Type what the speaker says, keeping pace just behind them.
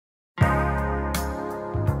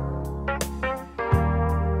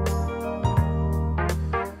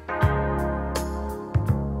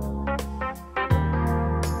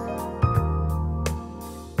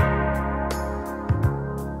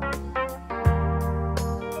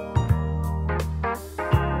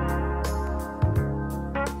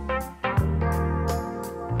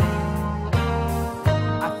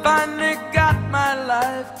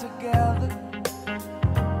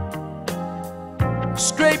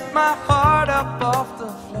pick my heart up off the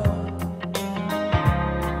floor.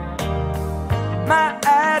 My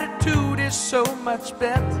attitude is so much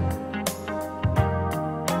better,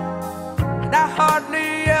 and I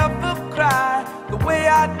hardly ever cry the way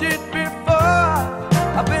I did before.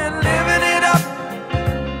 I've been living it up,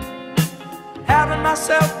 having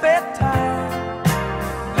myself bedtime,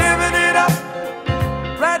 living it up,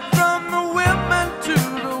 right from the women to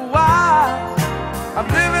the wild. I'm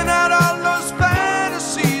living out all those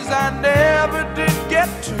fantasies I never did get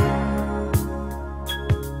to,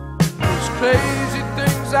 those crazy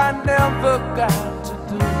things I never got to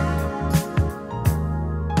do.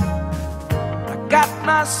 I got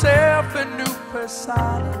myself a new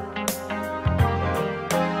persona,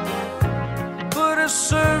 put a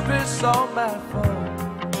service on my phone.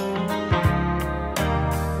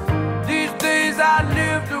 These days I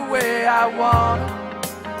live the way I want,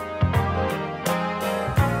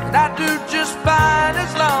 and I do just fine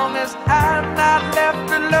as long as I'm not left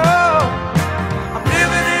alone. I'm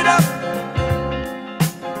living it up,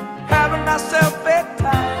 having myself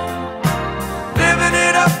bedtime, living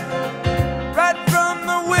it up, right from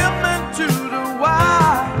the women to the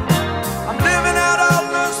wild. I'm living out all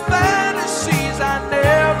those fantasies I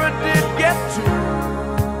never did get to,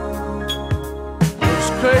 those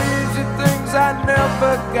crazy things I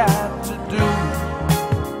never got